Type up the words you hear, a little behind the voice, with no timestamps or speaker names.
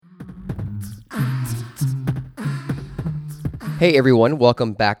Hey everyone,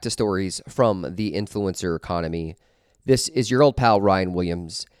 welcome back to Stories from the Influencer Economy. This is your old pal Ryan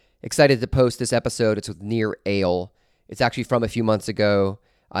Williams. Excited to post this episode. It's with Nir Eyal. It's actually from a few months ago.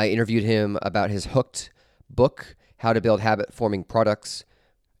 I interviewed him about his Hooked book, How to Build Habit-Forming Products.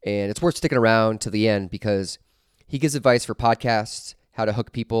 And it's worth sticking around to the end because he gives advice for podcasts, how to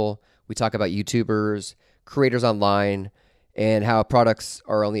hook people. We talk about YouTubers, creators online, and how products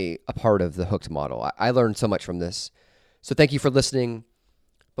are only a part of the Hooked model. I learned so much from this. So thank you for listening.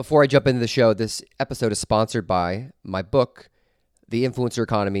 Before I jump into the show, this episode is sponsored by my book, The Influencer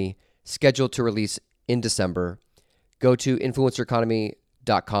Economy, scheduled to release in December. Go to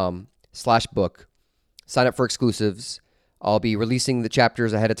influencereconomy.com/book. Sign up for exclusives. I'll be releasing the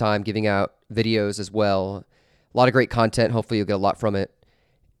chapters ahead of time, giving out videos as well. A lot of great content. Hopefully you'll get a lot from it.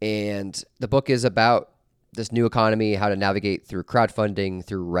 And the book is about this new economy, how to navigate through crowdfunding,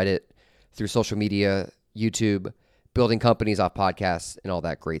 through Reddit, through social media, YouTube, building companies off podcasts, and all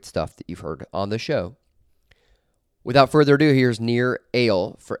that great stuff that you've heard on the show. Without further ado, here's Nir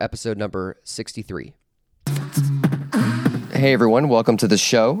Eyal for episode number 63. Hey everyone, welcome to the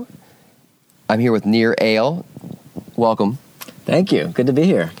show. I'm here with Nir Eyal. Welcome. Thank you. Good to be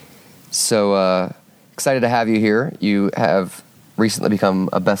here. So excited to have you here. You have recently become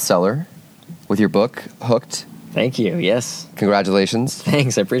a bestseller with your book, Hooked. Thank you. Yes. Congratulations.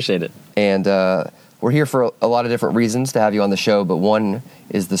 Thanks. I appreciate it. And we're here for a lot of different reasons to have you on the show, but one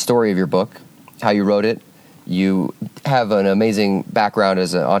is the story of your book, how you wrote it. You have an amazing background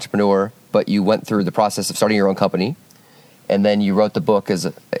as an entrepreneur, but you went through the process of starting your own company, and then you wrote the book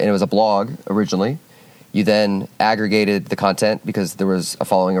and it was a blog originally. You then aggregated the content because there was a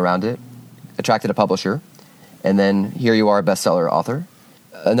following around it, attracted a publisher, and then here you are, a bestseller author.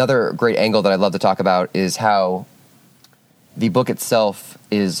 Another great angle that I'd love to talk about is how the book itself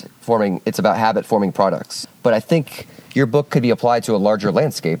it's about habit-forming products. But I think your book could be applied to a larger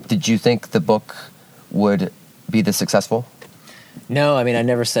landscape. Did you think the book would be this successful? No, I mean, I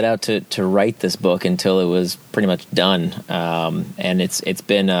never set out to write this book until it was pretty much done. And it's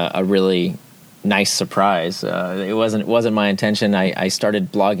been a really nice surprise. It wasn't my intention. I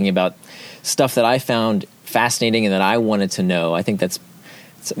started blogging about stuff that I found fascinating and that I wanted to know. I think that's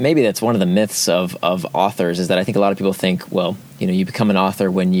one of the myths of authors, is that I think a lot of people think, well, you become an author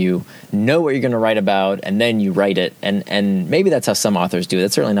when you know what you're going to write about and then you write it. And maybe that's how some authors do it.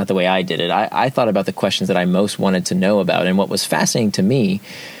 That's certainly not the way I did it. I thought about the questions that I most wanted to know about. And what was fascinating to me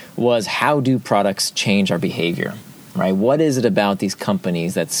was, how do products change our behavior, right? What is it about these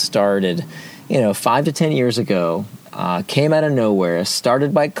companies that started, 5 to 10 years ago, came out of nowhere,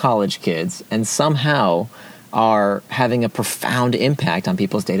 started by college kids, and somehow are having a profound impact on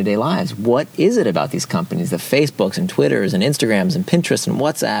people's day-to-day lives? What is it about these companies, the Facebooks and Twitters and Instagrams and Pinterest and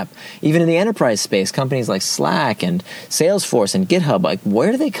WhatsApp, even in the enterprise space, companies like Slack and Salesforce and GitHub, like,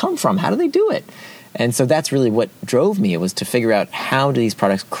 where do they come from? How do they do it? And so that's really what drove me. It was to figure out, how do these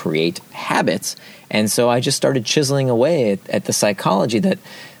products create habits? And so I just started chiseling away at the psychology that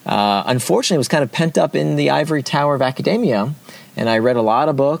unfortunately was kind of pent up in the ivory tower of academia. And I read a lot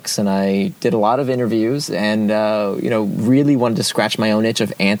of books and I did a lot of interviews and, really wanted to scratch my own itch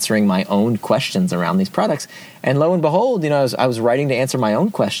of answering my own questions around these products. And lo and behold, I was writing to answer my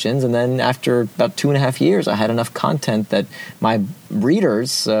own questions. And then after about 2.5 years, I had enough content that my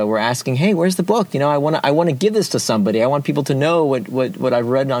readers were asking, hey, where's the book? I want to give this to somebody. I want people to know what I've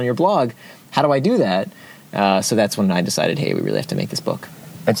read on your blog. How do I do that? So that's when I decided, hey, we really have to make this book.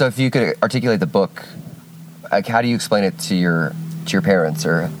 And so if you could articulate the book, like, how do you explain it to your parents,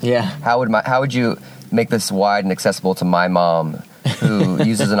 or how would you make this wide and accessible to my mom, who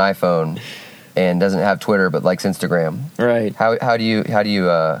uses an iPhone and doesn't have Twitter but likes Instagram? Right. How do you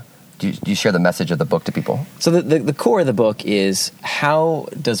share the message of the book to people? So the core of the book is, how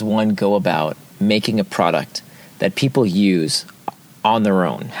does one go about making a product that people use on their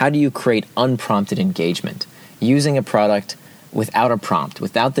own? How do you create unprompted engagement using a product without a prompt,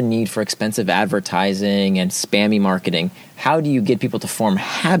 without the need for expensive advertising and spammy marketing? How do you get people to form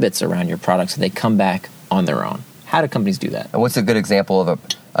habits around your product so they come back on their own? How do companies do that? And what's a good example of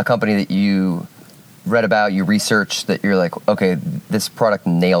a company that you read about, you researched, that you're like, okay, this product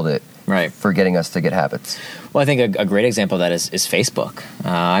nailed it, right, for getting us to get habits? Well, I think a great example of that is Facebook.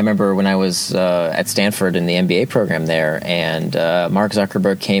 I remember when I was at Stanford in the MBA program there, and Mark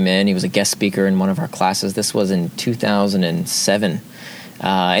Zuckerberg came in. He was a guest speaker in one of our classes. This was in 2007.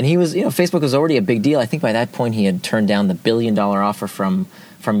 And he was, Facebook was already a big deal. I think by that point he had turned down the $1 billion offer from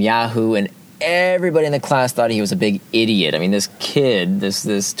Yahoo, and everybody in the class thought he was a big idiot. I mean, this kid, this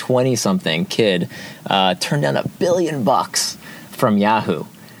 20-something kid, turned down $1 billion from Yahoo.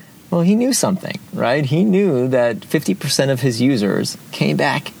 Well, he knew something, right? He knew that 50% of his users came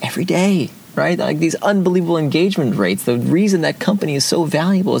back every day, right? Like these unbelievable engagement rates. The reason that company is so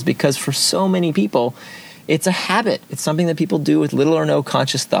valuable is because for so many people, it's a habit. It's something that people do with little or no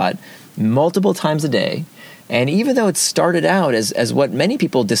conscious thought multiple times a day. And even though it started out as what many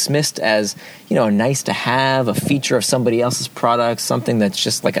people dismissed as, nice to have, a feature of somebody else's product, something that's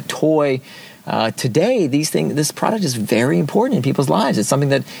just like a toy, today this product is very important in people's lives. It's something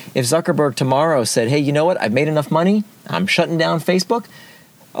that if Zuckerberg tomorrow said, hey, you know what, I've made enough money, I'm shutting down Facebook,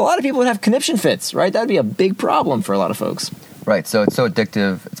 a lot of people would have conniption fits, right? That'd be a big problem for a lot of folks. Right, so it's so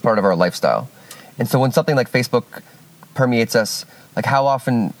addictive, it's part of our lifestyle. And so when something like Facebook permeates us, like how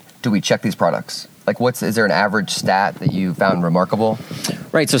often do we check these products? Like is there an average stat that you found remarkable?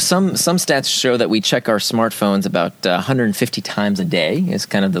 Right. So some stats show that we check our smartphones about 150 times a day is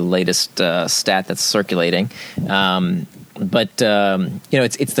kind of the latest stat that's circulating. But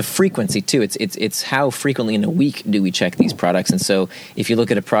it's the frequency too. It's how frequently in a week do we check these products. And so if you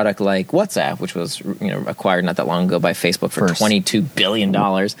look at a product like WhatsApp, which was acquired not that long ago by Facebook for $22 billion,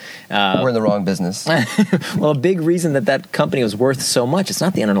 we're in the wrong business. Well, a big reason that company was worth so much, it's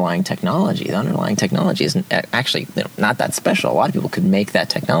not the underlying technology. The underlying technology isn't actually not that special. A lot of people could make that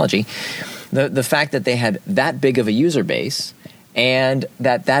technology. The fact that they had that big of a user base, and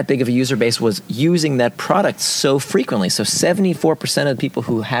that big of a user base was using that product so frequently. So 74% of the people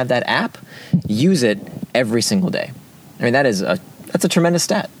who have that app use it every single day. I mean, that's a tremendous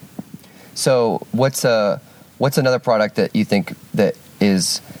stat. So what's another product that you think that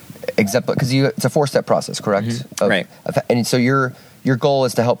is exemplary? Because it's a 4-step process, correct? Mm-hmm. Right. And so your goal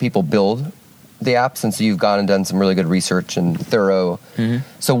is to help people build the apps, and so you've gone and done some really good research and thorough. Mm-hmm.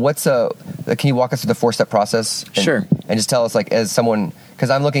 So can you walk us through the 4-step process? Sure. And just tell us, like, as someone, because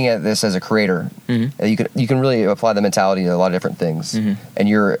I'm looking at this as a creator, mm-hmm. you can really apply the mentality to a lot of different things. Mm-hmm. And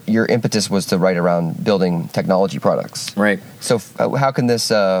your impetus was to write around building technology products. Right. So how can this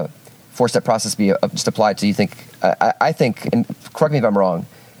 4-step process be just applied to, you think, I think, and correct me if I'm wrong,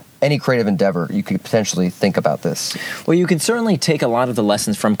 any creative endeavor, you could potentially think about this? Well, you can certainly take a lot of the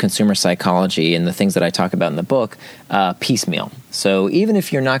lessons from consumer psychology and the things that I talk about in the book piecemeal. So even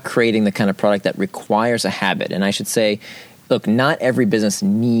if you're not creating the kind of product that requires a habit, and I should say, look, not every business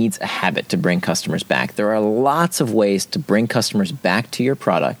needs a habit to bring customers back. There are lots of ways to bring customers back to your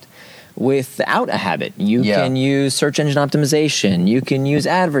product without a habit. You can use search engine optimization. You can use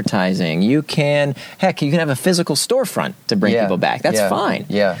advertising. You can have a physical storefront to bring people back. That's fine.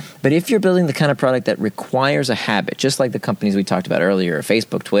 Yeah. But if you're building the kind of product that requires a habit, just like the companies we talked about earlier,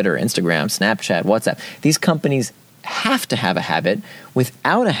 Facebook, Twitter, Instagram, Snapchat, WhatsApp, these companies have to have a habit.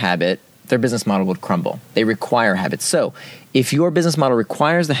 Without a habit, their business model would crumble. They require habits. So if your business model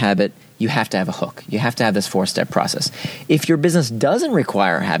requires the habit, you have to have a hook. You have to have this 4-step process. If your business doesn't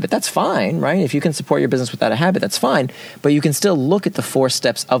require a habit, that's fine, right? If you can support your business without a habit, that's fine. But you can still look at the 4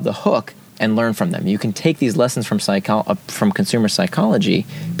 steps of the hook and learn from them. You can take these lessons from consumer psychology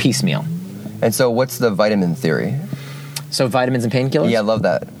piecemeal. And so what's the vitamin theory? So vitamins and painkillers? Yeah, I love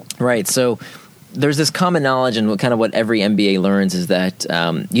that. Right. So there's this common knowledge, and kind of what every MBA learns is that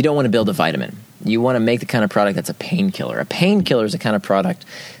you don't want to build a vitamin. You want to make the kind of product that's a painkiller. A painkiller is the kind of product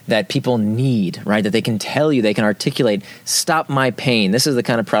that people need, right? That they can tell you, they can articulate, stop my pain. This is the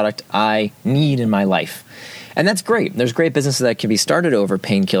kind of product I need in my life. And that's great. There's great businesses that can be started over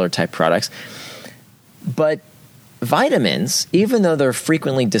painkiller type products. But vitamins, even though they're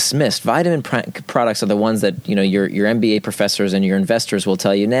frequently dismissed, vitamin products are the ones that your MBA professors and your investors will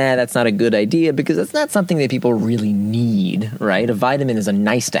tell you, nah, that's not a good idea because it's not something that people really need, right? A vitamin is a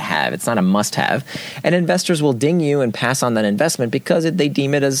nice to have. It's not a must have. And investors will ding you and pass on that investment because they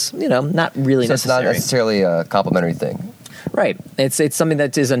deem it as, not really necessary. So it's not necessarily a complimentary thing. Right. It's something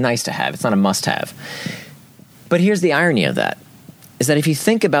that is a nice to have. It's not a must have. But here's the irony of that, is that if you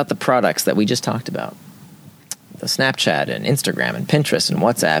think about the products that we just talked about, the Snapchat and Instagram and Pinterest and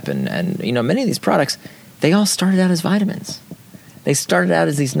WhatsApp and many of these products, they all started out as vitamins. They started out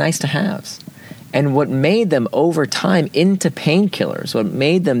as these nice-to-haves. And what made them over time into painkillers, what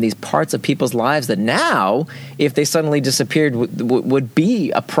made them these parts of people's lives that now, if they suddenly disappeared, would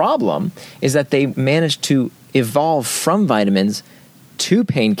be a problem, is that they managed to evolve from vitamins to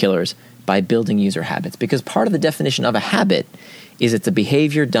painkillers by building user habits. Because part of the definition of a habit is it's a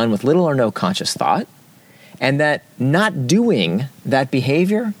behavior done with little or no conscious thought, and that not doing that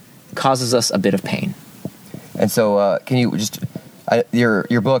behavior causes us a bit of pain. And so can you just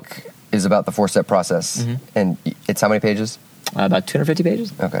your book is about the 4-step process, mm-hmm. and it's how many pages? About 250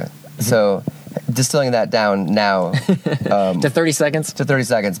 pages. Okay. Mm-hmm. So distilling that down now to 30 seconds. to 30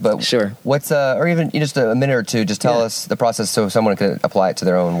 seconds. But Sure. what's or even just a minute or two, just tell us the process so someone can apply it to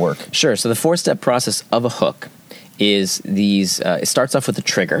their own work. Sure. So the 4-step process of a hook is these. It starts off with a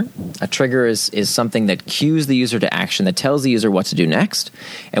trigger. A trigger is something that cues the user to action, that tells the user what to do next.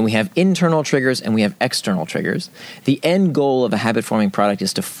 And we have internal triggers and we have external triggers. The end goal of a habit-forming product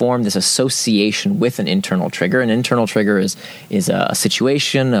is to form this association with an internal trigger. An internal trigger is a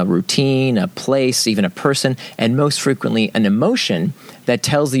situation, a routine, a place, even a person, and most frequently an emotion that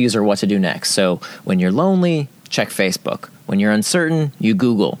tells the user what to do next. So when you're lonely, check Facebook. When you're uncertain, you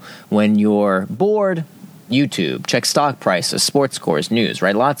Google. When you're bored, YouTube, check stock prices, sports scores, news,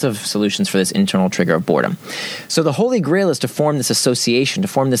 right? Lots of solutions for this internal trigger of boredom. So the holy grail is to form this association, to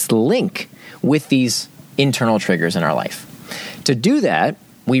form this link with these internal triggers in our life. To do that,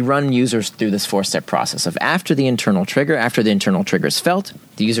 we run users through this 4-step process of after the internal trigger is felt,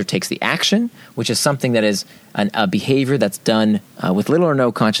 the user takes the action, which is something that is a behavior that's done with little or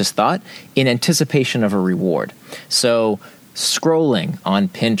no conscious thought in anticipation of a reward. So scrolling on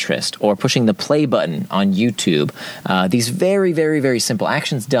Pinterest or pushing the play button on YouTube. These very, very, very simple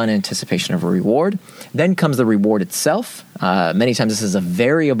actions done in anticipation of a reward. Then comes the reward itself. Many times this is a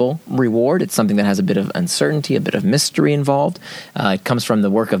variable reward. It's something that has a bit of uncertainty, a bit of mystery involved. It comes from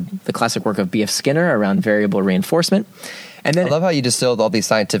the classic work of B.F. Skinner around variable reinforcement. And then I love how you distilled all these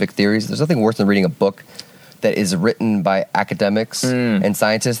scientific theories. There's nothing worse than reading a book that is written by academics and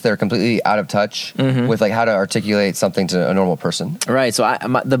scientists that are completely out of touch with like how to articulate something to a normal person. Right. So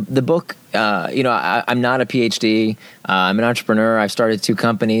the book, I'm not a PhD. I'm an entrepreneur. I've started 2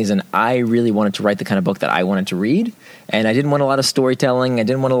 companies, and I really wanted to write the kind of book that I wanted to read. And I didn't want a lot of storytelling. I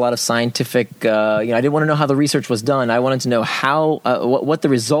didn't want a lot of scientific. I didn't want to know how the research was done. I wanted to know how what the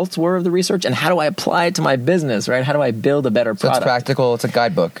results were of the research, and how do I apply it to my business. Right? How do I build a better product? So it's practical. It's a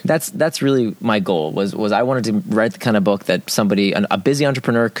guidebook. That's really my goal. Was I wanted to write the kind of book that somebody, a busy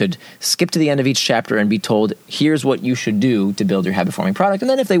entrepreneur, could skip to the end of each chapter and be told, here's what you should do to build your habit-forming product. And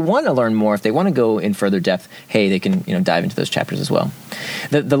then if they want to learn more, if they want to go in further depth, hey, they can dive into those chapters as well.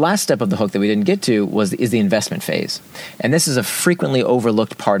 The last step of the hook that we didn't get to is the investment phase. And this is a frequently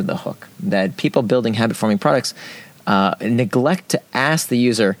overlooked part of the hook, that people building habit-forming products neglect to ask the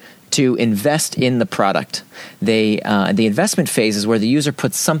user to invest in the product. The investment phase is where the user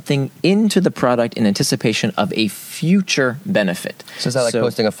puts something into the product in anticipation of a future benefit. So is that like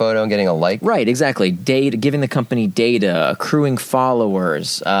posting a photo and getting a like? Right, exactly. Data, giving the company data, accruing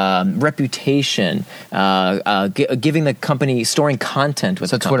followers, reputation, giving the company, storing content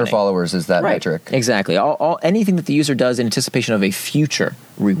with the company. So Twitter followers is that metric. Exactly. Anything that the user does in anticipation of a future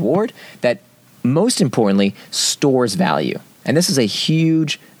reward that, most importantly, stores value. And this is a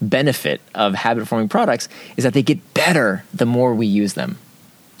huge benefit of habit-forming products, is that they get better the more we use them.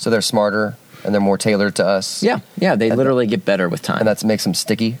 So they're smarter and they're more tailored to us. Yeah, they literally get better with time. And that makes them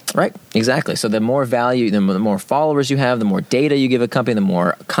sticky. Right, exactly. So the more value, the more followers you have, the more data you give a company, the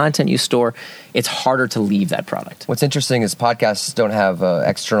more content you store, it's harder to leave that product. What's interesting is podcasts don't have an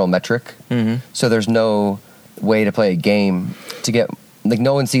external metric. Mm-hmm. So there's no way to play a game to get, like,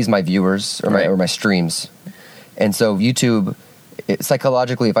 no one sees my viewers or my streams. And so YouTube,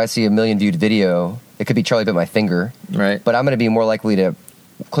 psychologically, if I see a 1 million viewed video, it could be Charlie bit my finger. Right. But I'm going to be more likely to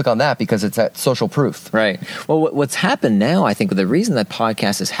click on that because it's that social proof. Right. Well, what's happened now, I think the reason that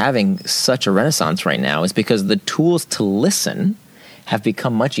podcast is having such a renaissance right now is because the tools to listen have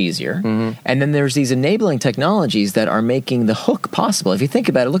become much easier. Mm-hmm. And then there's these enabling technologies that are making the hook possible. If you think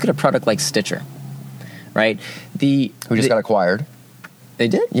about it, look at a product like Stitcher, right? Who just got acquired. They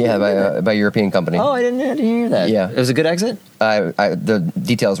did? Yeah, by a European company. Oh, I didn't hear that. Yeah. It was a good exit? The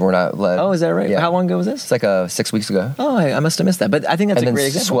details were not led. Oh, is that right? Yeah. How long ago was this? It's like 6 weeks ago. Oh, I must have missed that. But I think that's a great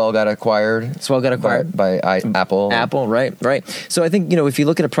example. Swell got acquired. By Apple. Apple, right. So I think, if you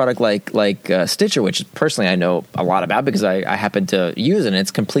look at a product like Stitcher, which personally I know a lot about because I happen to use it, and it's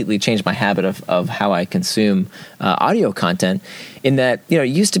completely changed my habit of how I consume audio content, in that, it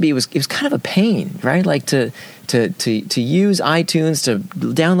used to be, it was kind of a pain, right? Like to use iTunes, to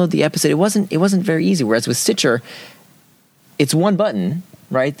download the episode, it wasn't very easy. Whereas with Stitcher, it's one button,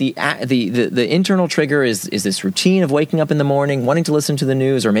 right? The internal trigger is this routine of waking up in the morning, wanting to listen to the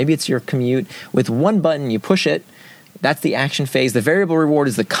news, or maybe it's your commute. With one button, you push it. That's the action phase. The variable reward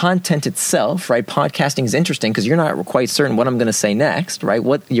is the content itself, right? Podcasting is interesting because you're not quite certain what I'm going to say next, right?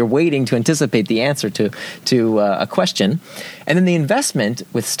 What you're waiting to anticipate the answer to a question. And then the investment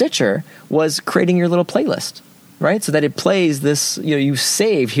with Stitcher was creating your little playlist, right? So that it plays this, you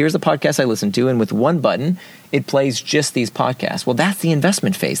save, here's the podcast I listen to, and with one button, it plays just these podcasts. Well, that's the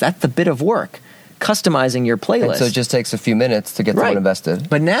investment phase. That's the bit of work, customizing your playlist. And so it just takes a few minutes to get someone invested.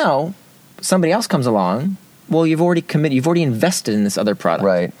 But now, somebody else comes along, well, you've already committed, you've already invested in this other product.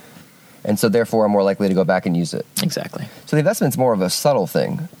 Right. And so therefore I'm more likely to go back and use it. Exactly. So the investment's more of a subtle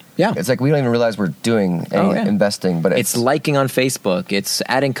thing. Yeah. It's like we don't even realize we're doing any investing, but it's liking on Facebook, it's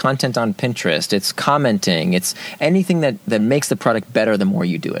adding content on Pinterest, it's commenting, it's anything that makes the product better the more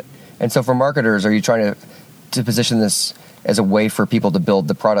you do it. And so for marketers, are you trying to position this as a way for people to build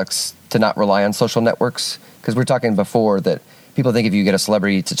the products to not rely on social networks? Because we were talking before that people think if you get a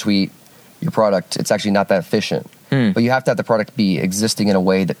celebrity to tweet your product, it's actually not that efficient. But you have to have the product be existing in a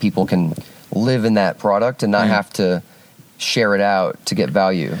way that people can live in that product and not have to share it out to get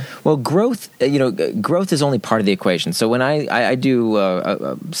value. Well, growth is only part of the equation. So when I do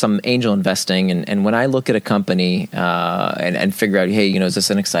some angel investing, and when I look at a company and figure out, hey, is this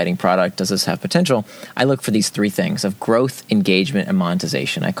an exciting product? Does this have potential? I look for these three things of growth, engagement, and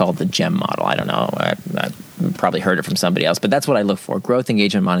monetization. I call it the GEM model. I don't know. I've probably heard it from somebody else, but that's what I look for: growth,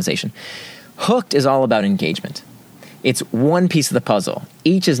 engagement, monetization. Hooked is all about engagement. It's one piece of the puzzle.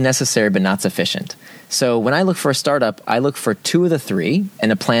 Each is necessary but not sufficient. So when I look for a startup, I look for two of the three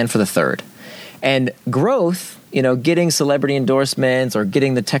and a plan for the third. And growth, getting celebrity endorsements or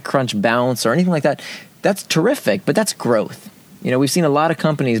getting the TechCrunch bounce or anything like that, that's terrific, but that's growth. We've seen a lot of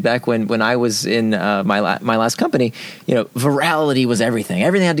companies back when I was in my last company, virality was everything.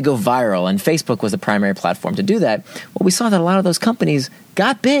 Everything had to go viral, and Facebook was the primary platform to do that. Well, we saw that a lot of those companies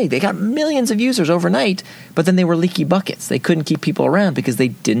got big. They got millions of users overnight, but then they were leaky buckets. They couldn't keep people around because they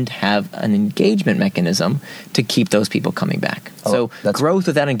didn't have an engagement mechanism to keep those people coming back. So growth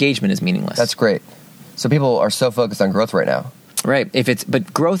without engagement is meaningless. That's great. So people are so focused on growth right now. Right.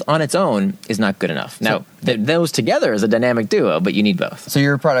 But growth on its own is not good enough. Now, those together is a dynamic duo, but you need both. So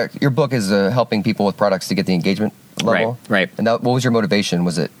your book is helping people with products to get the engagement level? Right. And what was your motivation?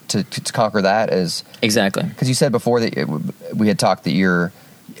 Was it to conquer that? Exactly. Because you said before that we had talked that your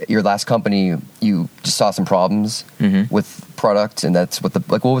last company, you just saw some problems with product, and that's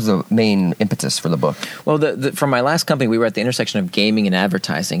what was the main impetus for the book? Well, from my last company, we were at the intersection of gaming and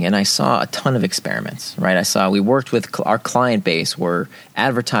advertising, and I saw a ton of experiments, right? We worked with our client base were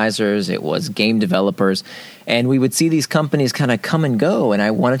advertisers, it was game developers, and we would see these companies kind of come and go, and I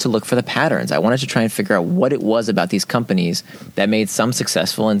wanted to look for the patterns. I wanted to try and figure out what it was about these companies that made some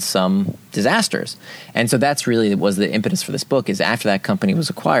successful and some disasters. And so that's really was the impetus for this book, is after that company was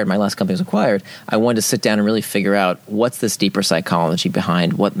acquired, my last company was acquired, I wanted to sit down and really figure out what's this deeper psychology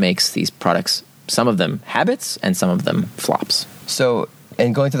behind what makes these products, some of them habits and some of them flops. So,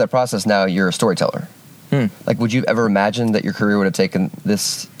 and going through that process now, you're a storyteller. Would you ever imagine that your career would have taken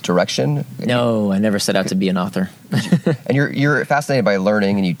this direction? No, I never set out to be an author. And you're fascinated by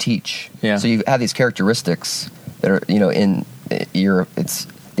learning, and you teach. Yeah. So you have these characteristics that are, in it's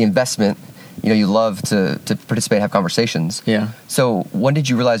the investment. You love to participate, have conversations. Yeah. So when did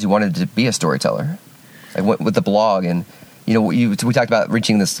you realize you wanted to be a storyteller? With the blog, and we talked about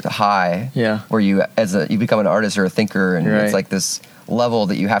reaching this high. Yeah. Where you become an artist or a thinker, and right. It's like this level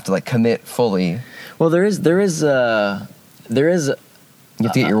that you have to commit fully. Well, there is. You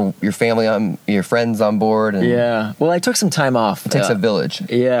have to get your family your friends on board. And yeah. Well, I took some time off. It takes a village.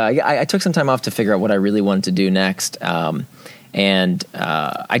 Yeah, I took some time off to figure out what I really wanted to do next. And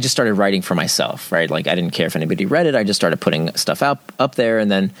I just started writing for myself, right? I didn't care if anybody read it. I just started putting stuff up there, and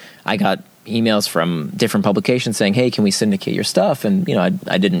then I got emails from different publications saying, "Hey, can we syndicate your stuff?" And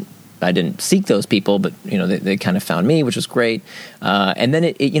I didn't seek those people, but they kind of found me, which was great. And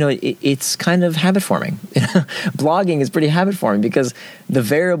then it's kind of habit forming. Blogging is pretty habit forming because the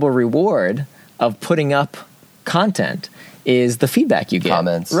variable reward of putting up content is the feedback you get.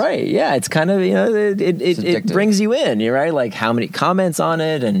 Comments. Right, yeah. It's kind of, it brings you in, right? How many comments on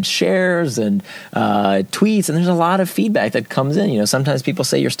it and shares and tweets, and there's a lot of feedback that comes in. Sometimes people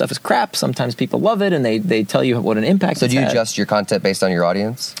say your stuff is crap, sometimes people love it, and they tell you what an impact it's had. So do you adjust your content based on your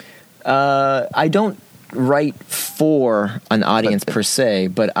audience? I don't write for an audience per se,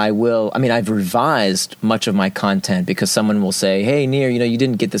 but I will. I've revised much of my content because someone will say, "Hey, Nir, you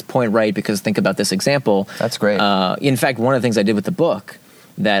didn't get this point right because think about this example." That's great. In fact, one of the things I did with the book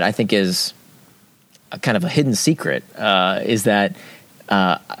that I think is a kind of a hidden secret is that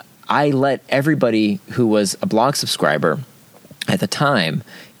I let everybody who was a blog subscriber at the time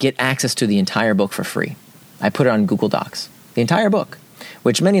get access to the entire book for free. I put it on Google Docs, the entire book,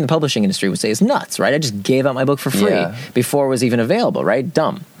 which many in the publishing industry would say is nuts, right? I just gave out my book for free before it was even available, right?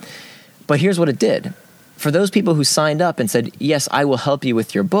 Dumb. But here's what it did. For those people who signed up and said, yes, I will help you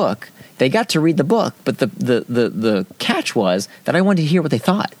with your book, they got to read the book, but the catch was that I wanted to hear what they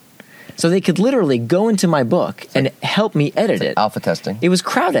thought. So they could literally go into my book and help me edit it. Alpha testing. It was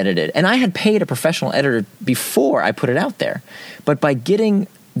crowd edited. And I had paid a professional editor before I put it out there. But by getting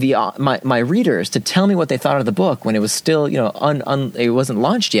my readers to tell me what they thought of the book when it was still, it wasn't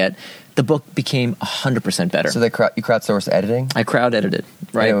launched yet, the book became 100% better. So you crowdsourced editing? I crowd edited,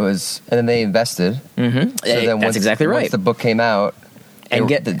 right? And then they invested. Mm-hmm. So then that's exactly right. Once the book came out,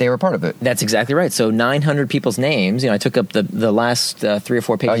 they were part of it. That's exactly right. So 900 people's names. I took up the last 3 or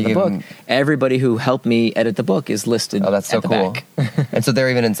 4 pages of the book. Everybody who helped me edit the book is listed. Oh, that's so cool. Back. And so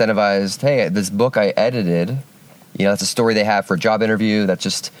they're even incentivized. Hey, this book I edited. That's a story they have for a job interview. That's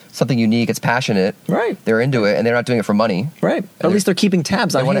just something unique. It's passionate. Right. They're into it, and they're not doing it for money. Right. Or at least they're keeping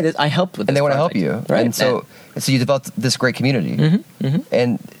tabs on. I helped with this. And they want to help project. you. Right. And so you developed this great community. Mm-hmm. Mm-hmm.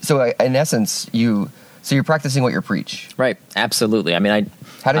 And so in essence, you're practicing what you preach. Right. Absolutely.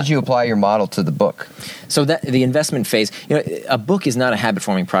 How did you apply your model to the book? So that the investment phase, a book is not a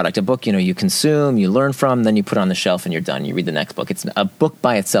habit-forming product. A book, you consume, you learn from, then you put it on the shelf and you're done. You read the next book. A book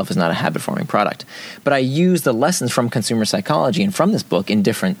by itself is not a habit-forming product. But I use the lessons from consumer psychology and from this book in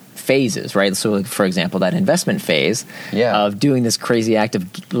different phases, right? So, for example, that investment phase of doing this crazy act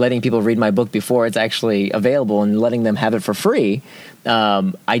of letting people read my book before it's actually available and letting them have it for free.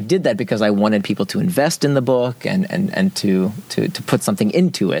 I did that because I wanted people to invest in the book and to put something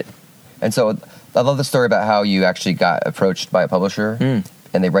into it. And so I love the story about how you actually got approached by a publisher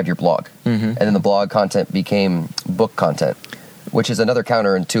and they read your blog. Mm-hmm. And then the blog content became book content, which is another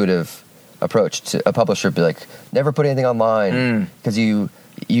counterintuitive approach to a publisher. Be like, never put anything online because you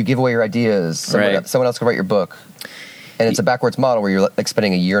give away your ideas. Someone else can write your book. And it's a backwards model where you're like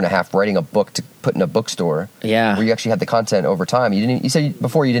spending a year and a half writing a book to put in a bookstore. Yeah. Where you actually had the content over time. You said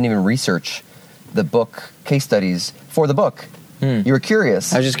before you didn't even research the book case studies for the book. You were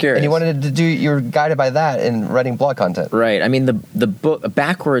curious. I was just curious. And you wanted to you were guided by that in writing blog content. Right. The book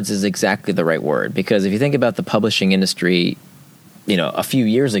backwards is exactly the right word, because if you think about the publishing industry, a few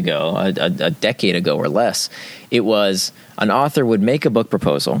years ago, a decade ago or less, it was an author would make a book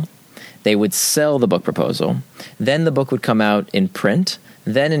proposal. They would sell the book proposal. Then the book would come out in print,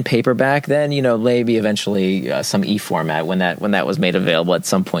 then in paperback, then, maybe eventually some e-format when that was made available at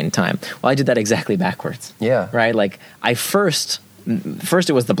some point in time. Well, I did that exactly backwards. Yeah. Right? Like I first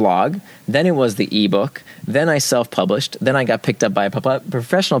it was the blog, then it was the ebook, then I self-published, then I got picked up by a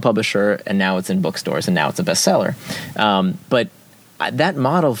professional publisher, and now it's in bookstores, and now it's a bestseller. But that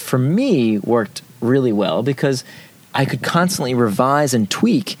model for me worked really well because I could constantly revise and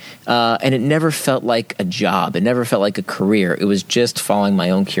tweak, and it never felt like a job. It never felt like a career. It was just following my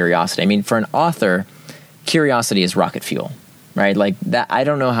own curiosity. For an author, curiosity is rocket fuel, right? Like that. I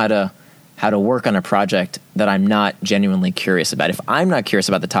don't know how to work on a project that I'm not genuinely curious about. If I'm not curious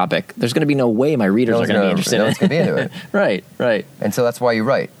about the topic, there's going to be no way my readers are going to be interested in it. No one's going to be into it. Right. And so that's why you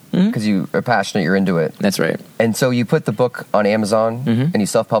write, because you are passionate, you're into it. That's right. And so you put the book on Amazon and you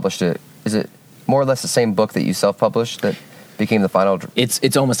self-published it. Is it more or less the same book that you self-published that became the final?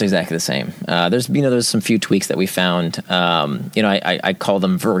 It's almost exactly the same. There's some few tweaks that we found. I call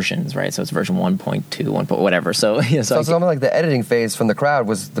them versions, right? So it's version 1.2, 1. Whatever. So something like the editing phase from the crowd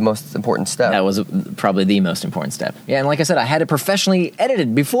was the most important step. That was probably the most important step. Yeah, and like I said, I had it professionally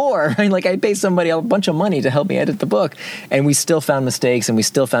edited before. Like I paid somebody a bunch of money to help me edit the book, and we still found mistakes and we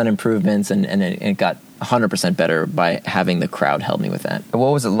still found improvements, and it got 100% better by having the crowd help me with that. And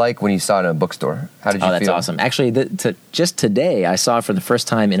what was it like when you saw it in a bookstore? How did you feel? Oh, that's awesome. Actually, just today, I saw it for the first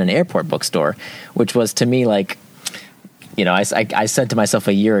time in an airport bookstore, which was to me like, I said to myself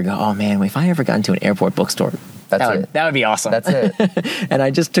a year ago, oh man, if I ever got into an airport bookstore, that would be awesome. That's it. And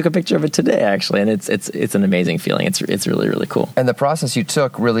I just took a picture of it today, actually, and it's an amazing feeling. It's really, really cool. And the process you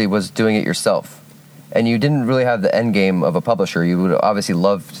took really was doing it yourself. And you didn't really have the end game of a publisher. You would obviously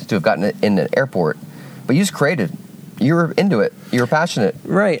love to have gotten it in an airport. But you just created. You were into it. You were passionate.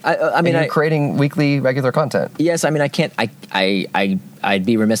 Right. You're creating weekly, regular content. Yes. I can't. I'd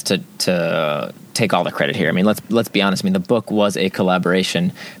be remiss to take all the credit here. Let's be honest. The book was a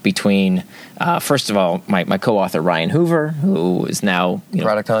collaboration between, first of all, my co-author Ryan Hoover, who is now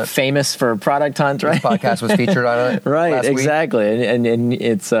Product Hunt. Famous for Product Hunt. Right. This podcast was featured on it. Right. Last exactly. week. And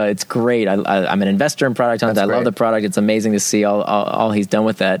it's great. I'm an investor in Product Hunt. I love the product. It's amazing to see all he's done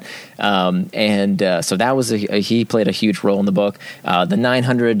with that. So that was he played a huge role in the book. The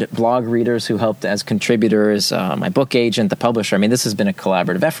 900 blog readers who helped as contributors, my book agent, the publisher. This has been a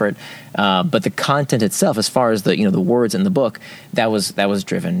collaborative effort. But the content itself, as far as the words in the book, that was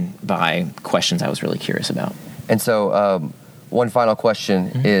driven by questions I was really curious about. And so, one final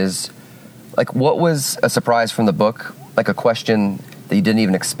question is, like, what was a surprise from the book? Like a question that you didn't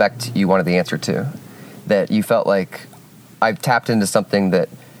even expect you wanted the answer to, that you felt like I've tapped into something that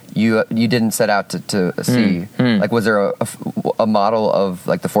you didn't set out to see? Like, was there a model of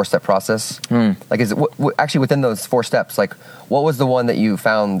like the 4-step process? Like, is it actually within those 4 steps? Like, what was the one that you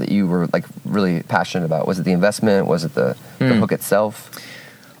found that you were like really passionate about? Was it the investment? Was it the hook itself?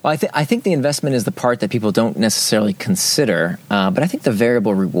 Well, I think the investment is the part that people don't necessarily consider, but I think the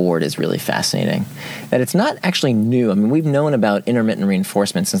variable reward is really fascinating. That it's not actually new. I mean, we've known about intermittent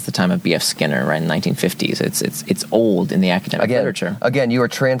reinforcement since the time of B.F. Skinner, right, in the 1950s. It's old in the academic literature. Again, you are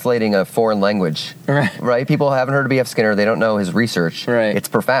translating a foreign language, right? People haven't heard of B.F. Skinner. They don't know his research. Right. It's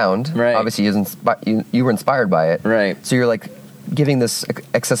profound. Right. Obviously, you were inspired by it. Right. So you're like giving this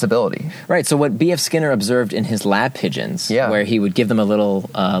accessibility. Right. So what B.F. Skinner observed in his lab pigeons, where he would give them a little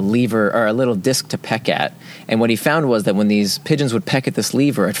lever or a little disc to peck at, and what he found was that when these pigeons would peck at this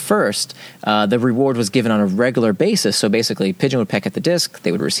lever at first, the reward was given on a regular basis. So basically, pigeon would peck at the disc,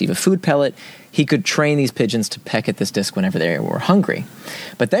 they would receive a food pellet. He could train these pigeons to peck at this disc whenever they were hungry.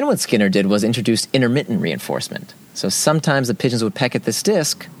 But then what Skinner did was introduce intermittent reinforcement. So sometimes the pigeons would peck at this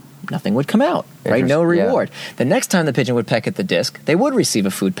disc, nothing would come out, right? No reward. Yeah. The next time the pigeon would peck at the disc, they would receive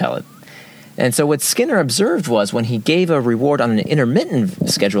a food pellet. And so what Skinner observed was when he gave a reward on an intermittent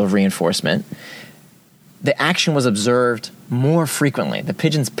schedule of reinforcement, the action was observed more frequently. The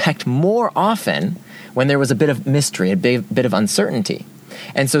pigeons pecked more often when there was a bit of mystery, a bit of uncertainty.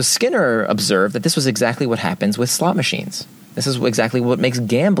 And so Skinner observed that this was exactly what happens with slot machines. This is exactly what makes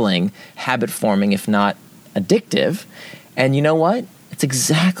gambling habit-forming, if not addictive. And you know what? It's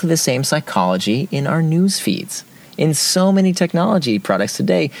exactly the same psychology in our news feeds. In so many technology products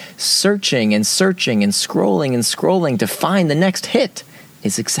today, searching and searching and scrolling to find the next hit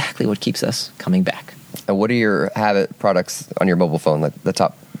is exactly what keeps us coming back. And what are your habit products on your mobile phone, like the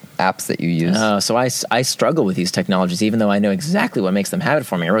top apps that you use? So I struggle with these technologies, even though I know exactly what makes them habit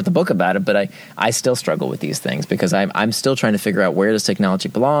forming. I wrote the book about it, but I still struggle with these things because I'm still trying to figure out, where does technology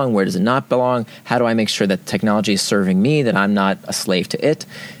belong? Where does it not belong? How do I make sure that technology is serving me, that I'm not a slave to it?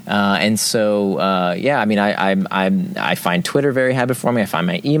 I find Twitter very habit forming. I find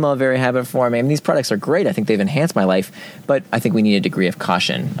my email very habit forming. I mean, these products are great. I think they've enhanced my life, but I think we need a degree of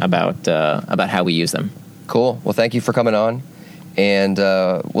caution about how we use them. Cool. Well, thank you for coming on. And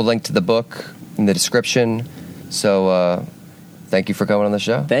we'll link to the book in the description. So thank you for coming on the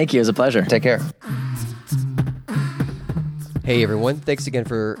show. Thank you. It was a pleasure. Take care. Hey, everyone. Thanks again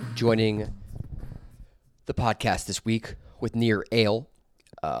for joining the podcast this week with Nir Eyal,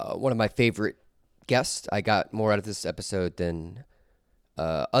 one of my favorite guests. I got more out of this episode than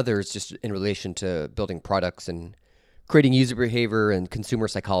others, just in relation to building products and creating user behavior and consumer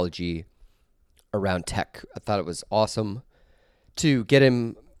psychology around tech. I thought it was awesome to get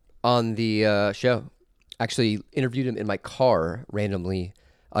him on the show. Actually interviewed him in my car randomly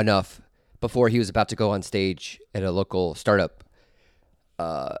enough before he was about to go on stage at a local startup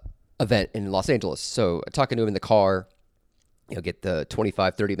event in Los Angeles. So talking to him in the car, get the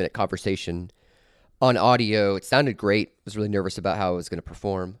 25, 30-minute conversation on audio. It sounded great. I was really nervous about how I was going to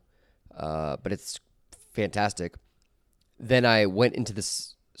perform, but it's fantastic. Then I went into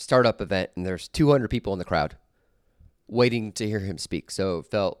this startup event, and there's 200 people in the crowd waiting to hear him speak. So it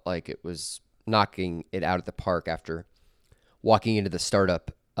felt like it was knocking it out of the park after walking into the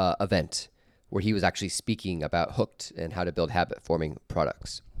startup event where he was actually speaking about Hooked and how to build habit-forming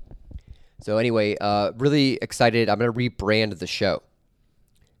products. So anyway, really excited. I'm going to rebrand the show.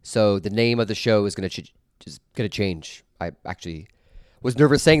 So the name of the show is going to change. I actually was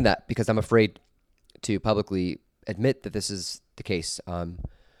nervous saying that because I'm afraid to publicly admit that this is the case. I'm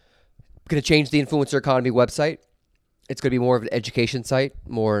going to change the Influencer Economy website. It's going to be more of an education site,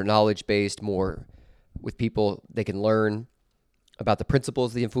 more knowledge-based, more with people. They can learn about the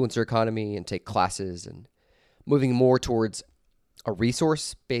principles of the influencer economy and take classes, and moving more towards a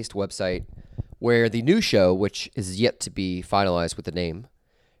resource-based website where the new show, which is yet to be finalized with the name,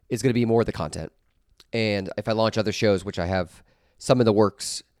 is going to be more of the content. And if I launch other shows, which I have some in the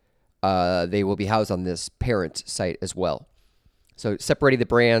works, they will be housed on this parent site as well. So separating the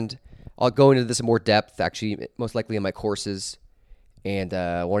brand, I'll go into this in more depth, actually, most likely in my courses. And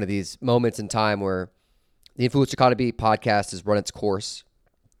one of these moments in time where the Influencer Economy podcast has run its course.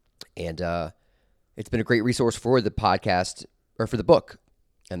 And it's been a great resource for the podcast, or for the book.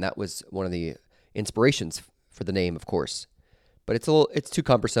 And that was one of the inspirations for the name, of course. But it's too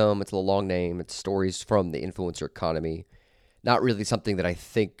cumbersome. It's a little long name. It's stories from the influencer economy. Not really something that I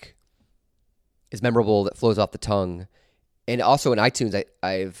think is memorable, that flows off the tongue. And also in iTunes,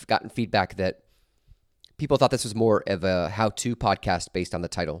 I've gotten feedback that people thought this was more of a how-to podcast based on the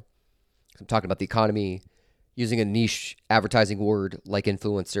title. I'm talking about the economy, using a niche advertising word like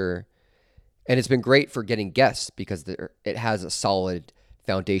influencer. And it's been great for getting guests because it has a solid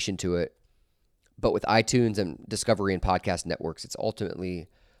foundation to it. But with iTunes and Discovery and podcast networks, it's ultimately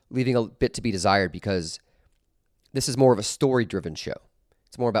leaving a bit to be desired because this is more of a story-driven show.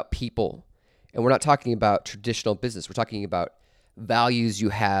 It's more about people. And we're not talking about traditional business. We're talking about values you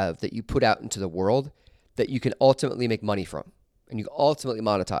have that you put out into the world that you can ultimately make money from and you can ultimately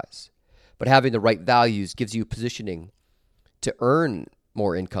monetize. But having the right values gives you positioning to earn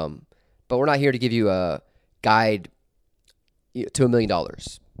more income. But we're not here to give you a guide to $1 million.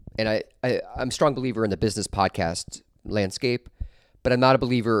 And I'm a strong believer in the business podcast landscape, but I'm not a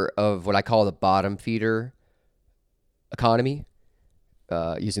believer of what I call the bottom feeder economy,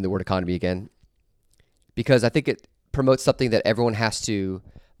 using the word economy again, because I think it promotes something that everyone has to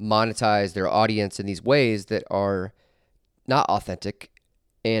monetize their audience in these ways that are not authentic.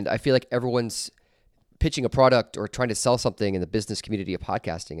 And I feel like everyone's pitching a product or trying to sell something in the business community of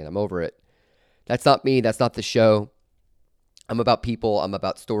podcasting, and I'm over it. That's not me. That's not the show. I'm about people. I'm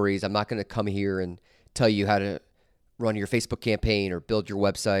about stories. I'm not going to come here and tell you how to run your Facebook campaign or build your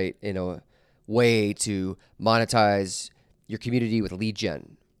website in a way to monetize your community with lead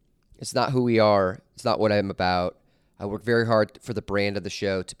gen. It's not who we are. It's not what I'm about. I work very hard for the brand of the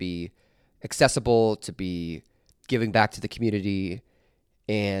show to be accessible, to be giving back to the community,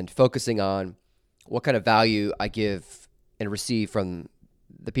 and focusing on what kind of value I give and receive from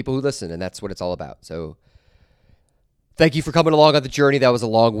the people who listen, and that's what it's all about. So thank you for coming along on the journey. That was a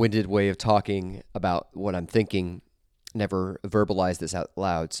long-winded way of talking about what I'm thinking. Never verbalized this out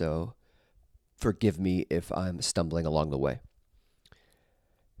loud, so forgive me if I'm stumbling along the way.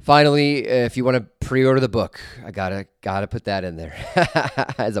 Finally, if you want to pre-order the book, I gotta put that in there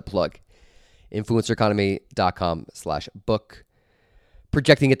as a plug. influencereconomy.com/book.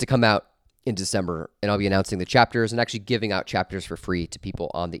 Projecting it to come out in December, and I'll be announcing the chapters and actually giving out chapters for free to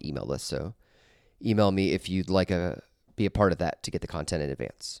people on the email list. So email me if you'd like be a part of that to get the content in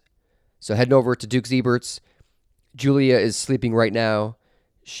advance. So heading over to Duke Zeberts. Julia is sleeping right now.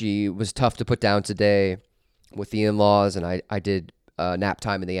 She was tough to put down today with the in-laws, and I did nap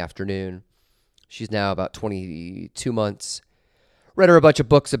time in the afternoon. She's now about 22 months. Read her a bunch of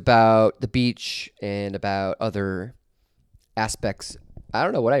books about the beach and about other aspects. I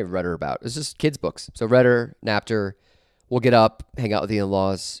don't know what I read her about. It was just kids' books. So read her, napped her. We'll get up, hang out with the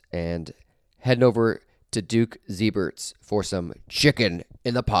in-laws, and heading over to Duke Zeberts for some chicken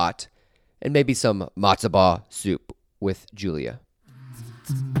in the pot and maybe some matzo ball soup with Julia.